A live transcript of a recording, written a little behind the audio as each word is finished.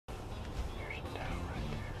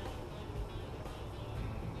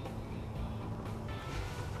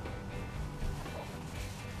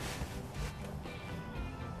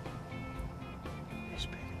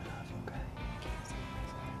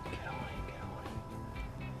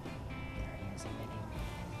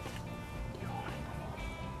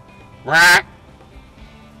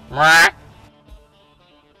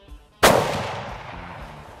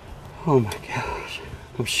Oh my gosh,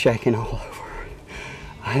 I'm shaking all over.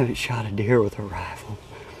 I haven't shot a deer with a rifle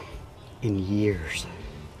in years.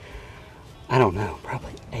 I don't know,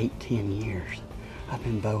 probably 8-10 years. I've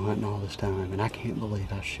been bow hunting all this time, and I can't believe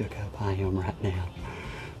how shook up I am right now.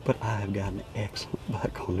 But I have got an excellent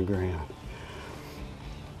buck on the ground.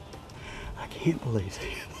 I can't believe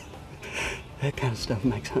it. That kind of stuff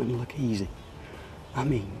makes hunting look easy. I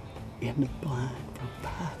mean, in the blind for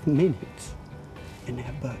 5 minutes, and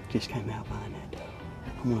that buck just came out behind that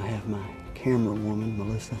doe. I'm gonna have my camera woman,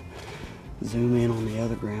 Melissa, zoom in on the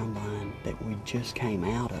other ground blind that we just came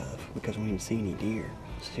out of because we didn't see any deer.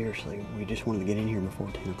 Seriously, we just wanted to get in here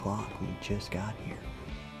before 10 o'clock. We just got here.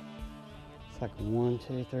 It's like 1,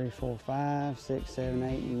 2, 3, 4, 5, 6, 7,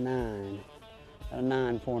 8, 9. Got a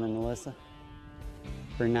 9-pointer, Melissa.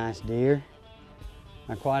 Pretty nice deer.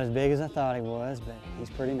 Not quite as big as I thought he was, but he's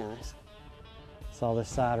pretty nice. Saw this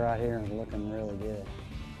side right here and it's looking really good.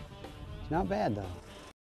 It's not bad though.